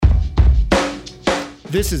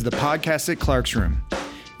This is the podcast at Clark's Room.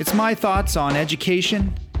 It's my thoughts on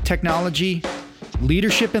education, technology,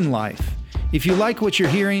 leadership, and life. If you like what you're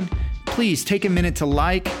hearing, please take a minute to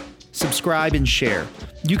like, subscribe, and share.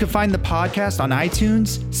 You can find the podcast on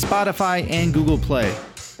iTunes, Spotify, and Google Play.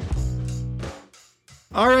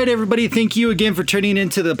 All right, everybody. Thank you again for tuning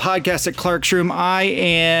into the podcast at Clark's Room. I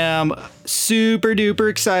am super duper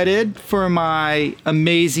excited for my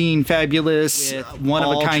amazing, fabulous,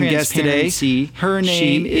 one-of-a-kind guest today. Her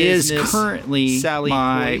name is currently Sally,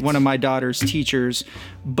 one of my daughter's teachers,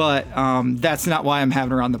 but that's not why I'm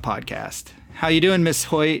having her on the podcast. How you doing, Miss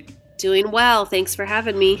Hoyt? Doing well. Thanks for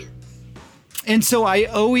having me. And so I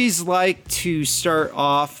always like to start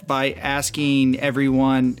off by asking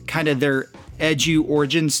everyone kind of their edu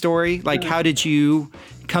origin story. Like, how did you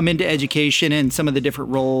come into education and some of the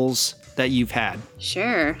different roles that you've had?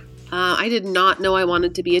 Sure. I did not know I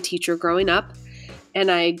wanted to be a teacher growing up.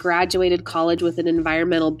 And I graduated college with an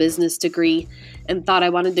environmental business degree and thought I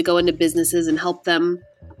wanted to go into businesses and help them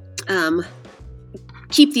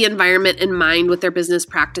keep the environment in mind with their business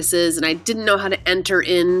practices. And I didn't know how to enter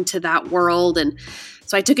into that world. And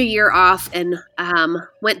so I took a year off and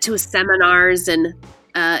went to seminars, and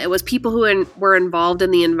it was people who were involved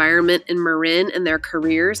in the environment in Marin and their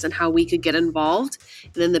careers and how we could get involved.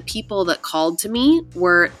 And then the people that called to me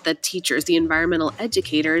were the teachers, the environmental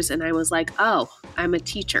educators. And I was like, oh, I'm a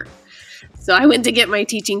teacher. So I went to get my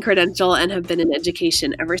teaching credential and have been in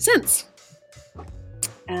education ever since.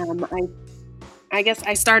 I guess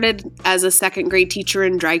I started as a second grade teacher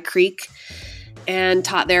in Dry Creek and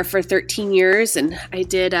taught there for 13 years. And I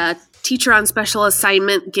did a teacher on special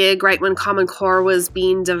assignment gig right when Common Core was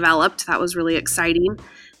being developed. That was really exciting.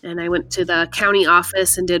 And I went to the county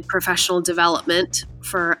office and did professional development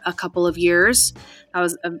for a couple of years. That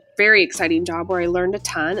was a very exciting job where I learned a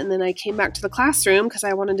ton. And then I came back to the classroom because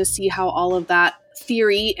I wanted to see how all of that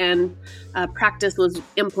theory and practice was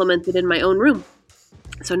implemented in my own room.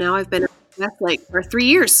 So now I've been at Westlake for 3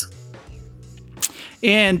 years.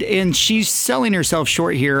 And she's selling herself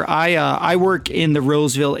short here. I work in the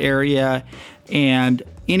Roseville area, and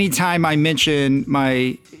anytime I mention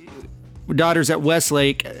my daughters at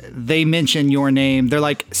Westlake, they mention your name. They're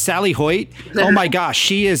like, Sally Hoyt? Oh my gosh,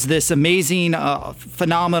 she is this amazing,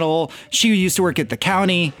 phenomenal. She used to work at the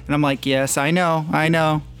county. And I'm like, yes, I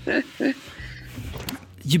know.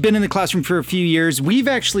 You've been in the classroom for a few years. We've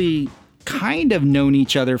actually kind of known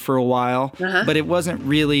each other for a while, but it wasn't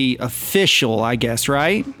really official, I guess,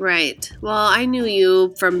 right? Right. Well, I knew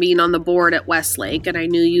you from being on the board at Westlake, and I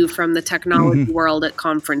knew you from the technology world at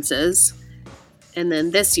conferences. And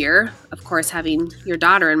then this year, of course, having your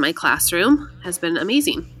daughter in my classroom has been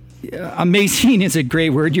amazing. Yeah, amazing is a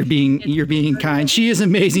great word. You're being kind. She is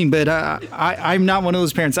amazing, but I'm not one of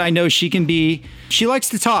those parents. I know she likes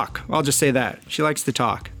to talk. I'll just say that. She likes to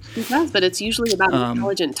talk. It does, but it's usually about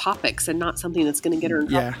intelligent topics and not something that's going to get her in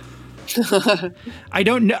trouble. Yeah. I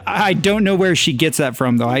don't know where she gets that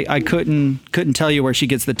from, though. I couldn't tell you where she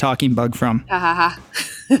gets the talking bug from.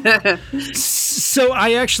 So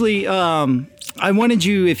I actually I wanted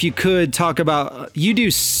you, if you could, talk about, you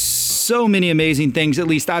do so many amazing things. At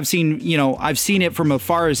least I've seen it from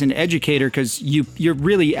afar as an educator, because you're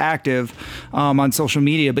really active on social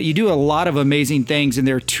media, but you do a lot of amazing things, and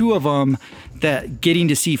there are two of them that getting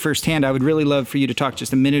to see firsthand, I would really love for you to talk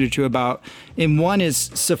just a minute or two about. And one is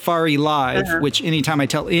Safari Live, which anytime I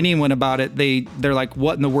tell anyone about it, they're like,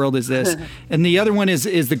 what in the world is this? And the other one is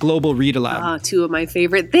the global ReadAloud. Two of my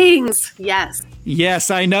favorite things. Yes.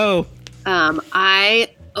 Yes, I know.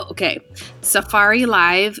 Safari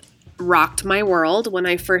Live rocked my world when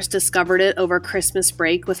I first discovered it over Christmas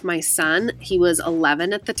break with my son. He was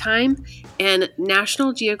 11 at the time, and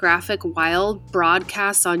National Geographic Wild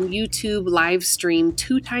broadcasts on YouTube live stream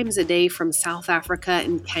 2 times a day from South Africa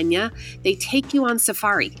and Kenya. They take you on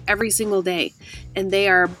safari every single day, and they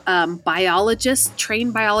are biologists,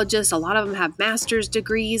 trained biologists. A lot of them have master's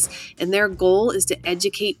degrees, and their goal is to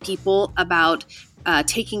educate people about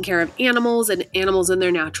taking care of animals and animals in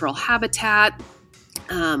their natural habitat.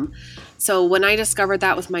 So when I discovered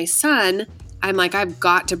that with my son, I'm like, I've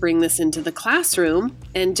got to bring this into the classroom,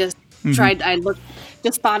 and just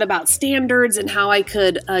thought about standards and how I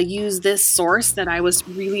could use this source that I was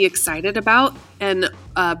really excited about and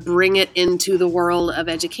bring it into the world of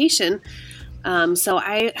education. So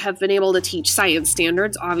I have been able to teach science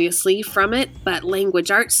standards, obviously, from it, but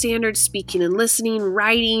language arts standards, speaking and listening,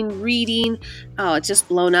 writing, reading. Oh, it's just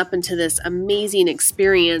blown up into this amazing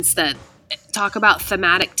experience that talk about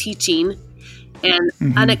thematic teaching and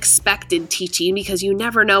unexpected teaching, because you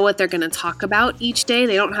never know what they're going to talk about each day.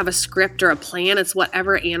 They don't have a script or a plan. It's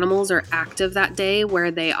whatever animals are active that day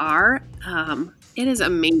where they are. It is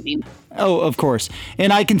amazing. Oh, of course.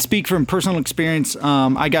 And I can speak from personal experience.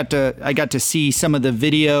 I got to see some of the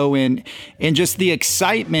video and just the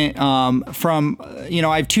excitement from,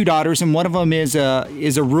 I have two daughters, and one of them is a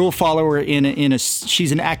rule follower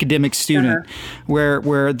she's an academic student,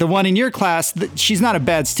 where the one in your class, she's not a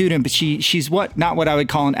bad student, but she's not what I would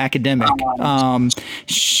call an academic.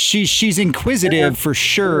 She's inquisitive for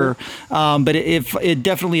sure, but it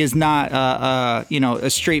definitely is not a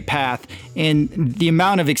straight path. And the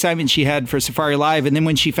amount of excitement she had for Safari Live, and then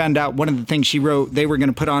when she found out one of the things she wrote they were going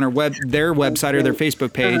to put on their website or their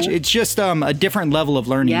Facebook page, it's just a different level of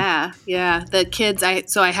learning. Yeah. The kids,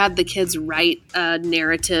 I had the kids write a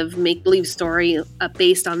narrative, make-believe story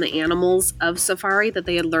based on the animals of Safari that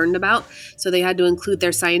they had learned about. So they had to include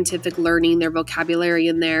their scientific learning, their vocabulary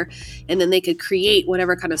in there, and then they could create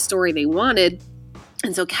whatever kind of story they wanted.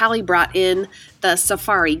 And so Callie brought in the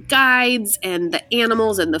safari guides and the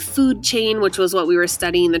animals and the food chain, which was what we were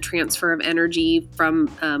studying, the transfer of energy from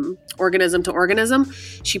organism to organism.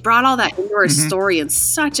 She brought all that into her story in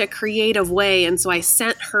such a creative way. And so I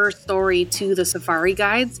sent her story to the safari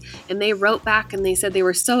guides, and they wrote back and they said they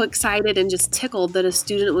were so excited and just tickled that a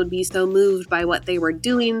student would be so moved by what they were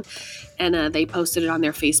doing. And they posted it on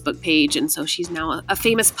their Facebook page. And so she's now a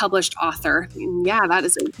famous published author. And yeah, that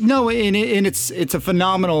is it. No, and it's a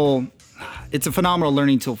phenomenal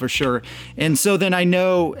learning tool for sure. And so then I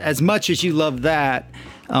know, as much as you love that,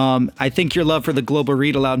 I think your love for the Global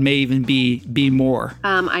Read Aloud may even be more.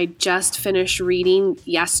 I just finished reading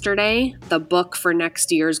yesterday the book for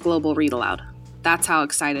next year's Global Read Aloud. That's how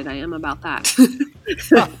excited I am about that.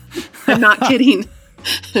 I'm not kidding.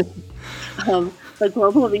 The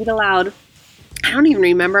Global Read Aloud, I don't even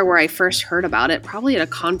remember where I first heard about it, probably at a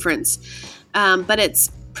conference. But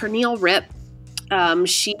it's Pernille Ripp.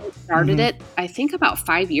 She started it, I think, about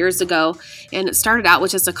 5 years ago, and it started out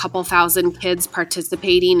with just a couple thousand kids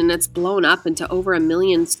participating, and it's blown up into over 1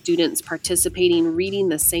 million students participating, reading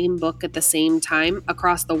the same book at the same time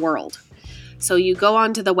across the world. So you go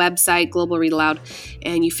onto the website, Global Read Aloud,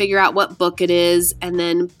 and you figure out what book it is, and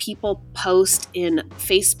then people post in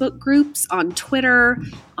Facebook groups, on Twitter,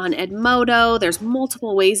 on Edmodo. There's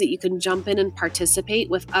multiple ways that you can jump in and participate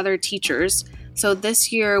with other teachers. So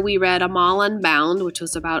this year we read Amal Unbound, which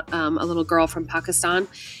was about a little girl from Pakistan,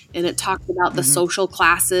 and it talked about the social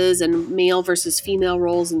classes and male versus female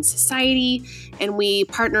roles in society. And we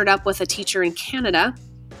partnered up with a teacher in Canada,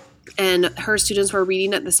 and her students were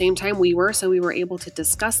reading at the same time we were, so we were able to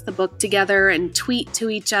discuss the book together and tweet to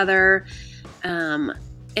each other.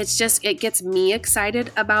 It gets me excited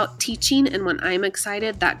about teaching, and when I'm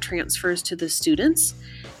excited, that transfers to the students.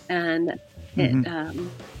 And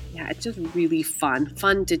it's just really fun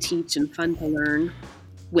to teach and fun to learn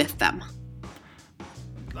with them.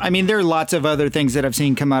 I mean, there are lots of other things that I've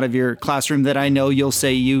seen come out of your classroom that I know you'll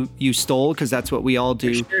say you stole, because that's what we all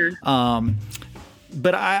do. For sure.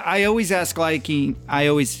 But I always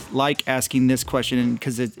like asking this question,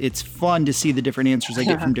 because it's fun to see the different answers I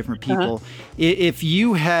get from different people. If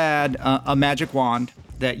you had a magic wand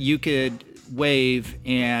that you could wave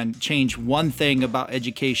and change one thing about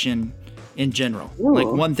education in general, like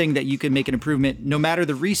one thing that you could make an improvement, no matter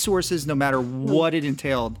the resources, no matter what it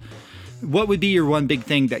entailed, what would be your one big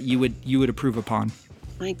thing that you would approve upon?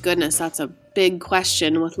 My goodness, that's a big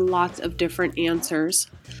question with lots of different answers.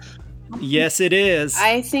 Yes, it is.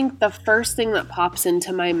 I think the first thing that pops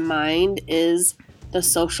into my mind is the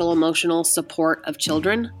social emotional support of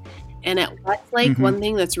children. And at Westlake, one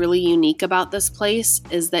thing that's really unique about this place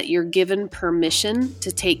is that you're given permission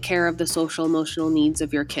to take care of the social emotional needs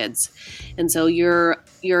of your kids. And so you're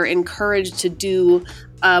encouraged to do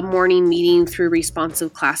a morning meeting through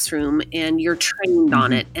Responsive Classroom, and you're trained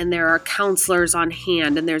on it, and there are counselors on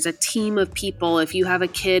hand, and there's a team of people. If you have a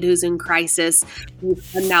kid who's in crisis, you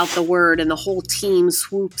send out the word, and the whole team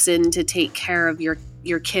swoops in to take care of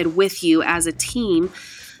your kid with you as a team.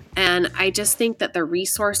 And I just think that the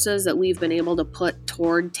resources that we've been able to put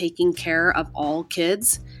toward taking care of all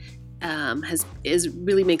kids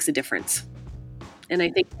really makes a difference. And I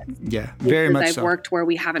think very much I've worked where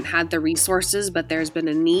we haven't had the resources, but there's been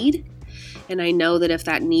a need. And I know that if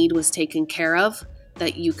that need was taken care of,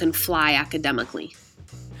 that you can fly academically.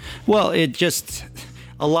 Well,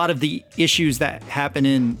 a lot of the issues that happen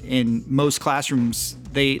in most classrooms,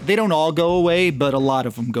 they don't all go away, but a lot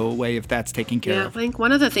of them go away if that's taken care of. I think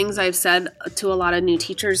one of the things I've said to a lot of new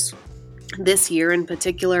teachers this year in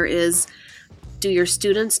particular is, do your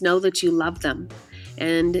students know that you love them?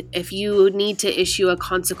 And if you need to issue a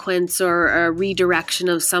consequence or a redirection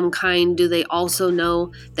of some kind, do they also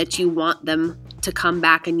know that you want them to come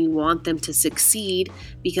back and you want them to succeed,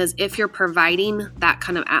 because if you're providing that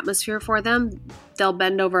kind of atmosphere for them, they'll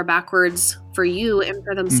bend over backwards for you and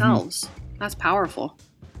for themselves. That's powerful.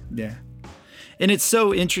 Yeah. And it's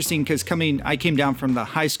so interesting because I came down from the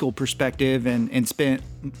high school perspective and spent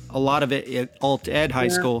a lot of it at alt ed high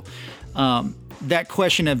school. That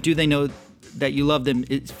question of, do they know that you love them?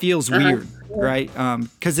 It feels weird, right?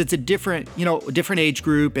 Because it's a different age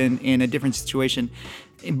group and a different situation.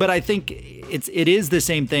 But I think it is the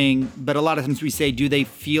same thing. But a lot of times we say, do they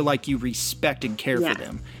feel like you respect and care for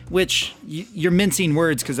them? Which you're mincing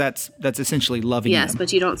words, because that's essentially loving them. Yes,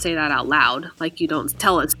 but you don't say that out loud. Like, you don't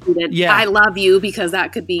tell a student, I love you, because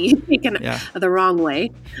that could be taken the wrong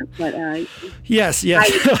way. But yes.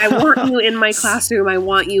 I want you in my classroom. I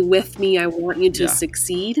want you with me. I want you to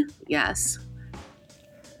succeed. Yes.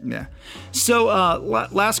 Yeah. So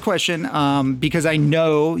last question, because I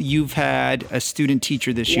know you've had a student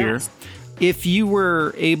teacher this year. If you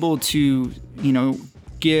were able to,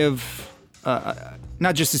 give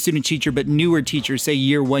not just a student teacher, but newer teachers, say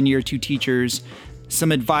year 1, year 2 teachers,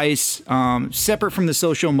 some advice separate from the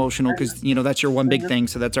social emotional, because, that's your one big thing.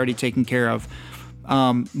 So that's already taken care of.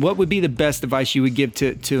 What would be the best advice you would give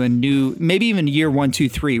to a new, maybe even year 1, 2,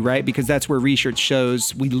 3, right? Because that's where research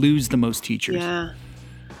shows we lose the most teachers. Yeah.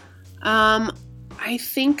 I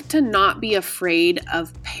think to not be afraid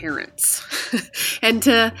of parents and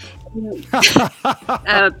to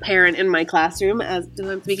a parent in my classroom, as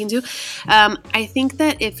I'm speaking to. I think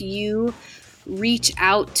that if you reach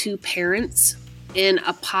out to parents in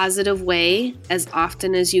a positive way as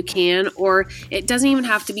often as you can, or it doesn't even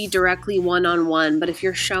have to be directly one-on-one, but if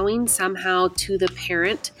you're showing somehow to the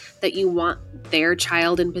parent that you want their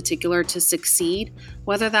child in particular to succeed,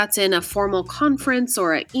 whether that's in a formal conference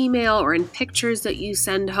or an email or in pictures that you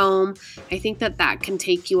send home, I think that can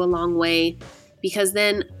take you a long way, because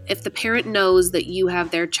then if the parent knows that you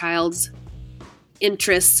have their child's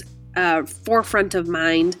interests forefront of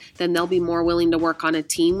mind, then they'll be more willing to work on a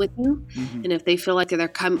team with you. And if they feel like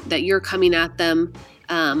that you're coming at them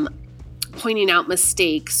pointing out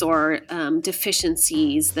mistakes or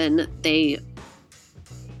deficiencies, then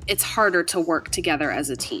it's harder to work together as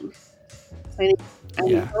a team. So I think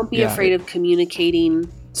don't be afraid of communicating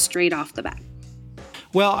straight off the bat.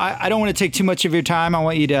 Well, I don't want to take too much of your time.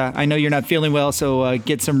 I know you're not feeling well, so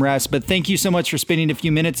get some rest. But thank you so much for spending a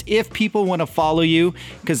few minutes. If people want to follow you,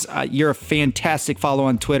 because you're a fantastic follow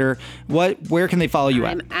on Twitter, where can they follow you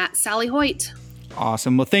at? I'm at Sally Hoyt.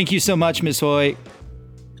 Awesome. Well, thank you so much, Ms. Hoyt.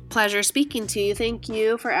 Pleasure speaking to you. Thank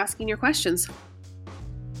you for asking your questions.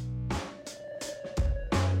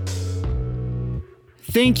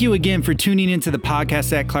 Thank you again for tuning into the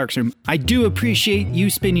podcast at Clark's Room. I do appreciate you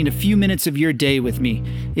spending a few minutes of your day with me.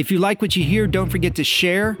 If you like what you hear, don't forget to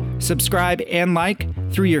share, subscribe, and like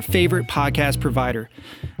through your favorite podcast provider.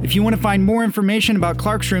 If you want to find more information about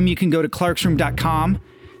Clark's Room, you can go to clarksroom.com,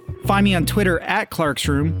 find me on Twitter at Clark's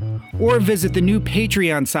Room, or visit the new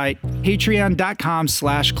Patreon site,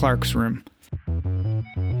 patreon.com/Clark's Room.